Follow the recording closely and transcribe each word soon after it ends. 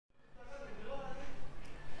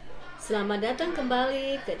Selamat datang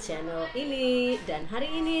kembali ke channel ini, dan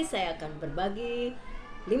hari ini saya akan berbagi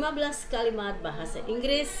 15 kalimat bahasa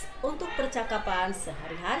Inggris untuk percakapan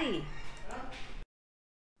sehari-hari.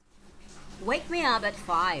 Wake me up at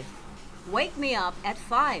 5. Wake me up at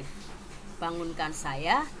 5. Bangunkan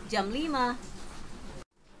saya jam 5.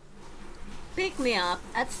 Pick me up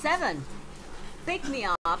at 7. Pick me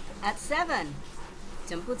up at 7.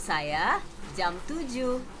 Jemput saya jam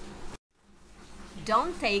 7.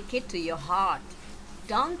 Don't take it to your heart.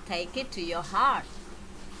 Don't take it to your heart.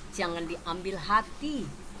 Jangan diambil hati.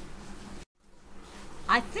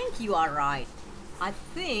 I think you are right. I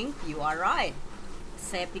think you are right.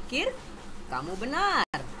 Saya pikir kamu benar.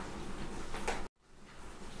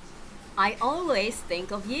 I always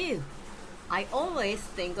think of you. I always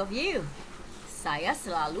think of you. Saya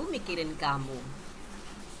selalu mikirin kamu.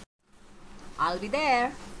 I'll be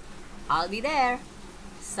there. I'll be there.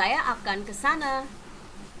 Saya akan ke sana.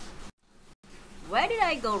 Where did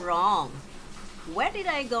I go wrong? Where did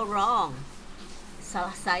I go wrong?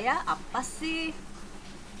 Salah saya apa sih?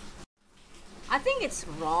 I think it's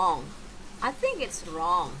wrong. I think it's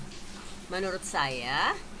wrong. Menurut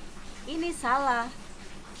saya, ini salah.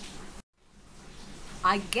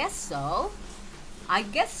 I guess so. I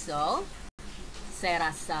guess so.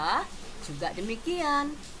 Saya rasa juga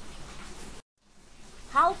demikian.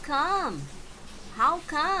 How come? How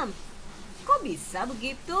come? Kok bisa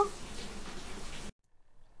begitu?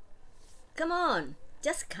 Come on,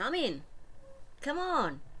 just come in. Come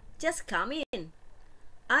on, just come in.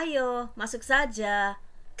 Ayo, masuk saja.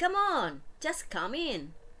 Come on, just come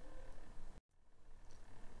in.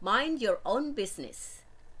 Mind your own business.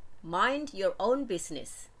 Mind your own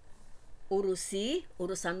business. Urusi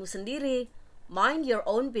urusanmu sendiri. Mind your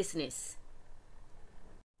own business.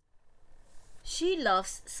 She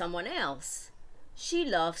loves someone else. She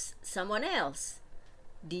loves someone else.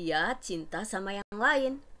 Dia cinta sama yang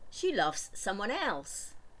lain. She loves someone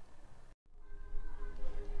else.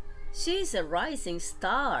 She's a rising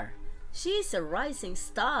star. She's a rising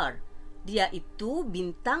star. Dia itu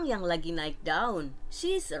bintang yang lagi naik daun.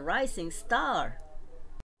 She's a rising star.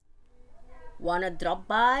 Wanna drop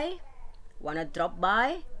by? Wanna drop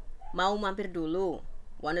by? Mau mampir dulu.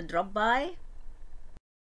 Wanna drop by?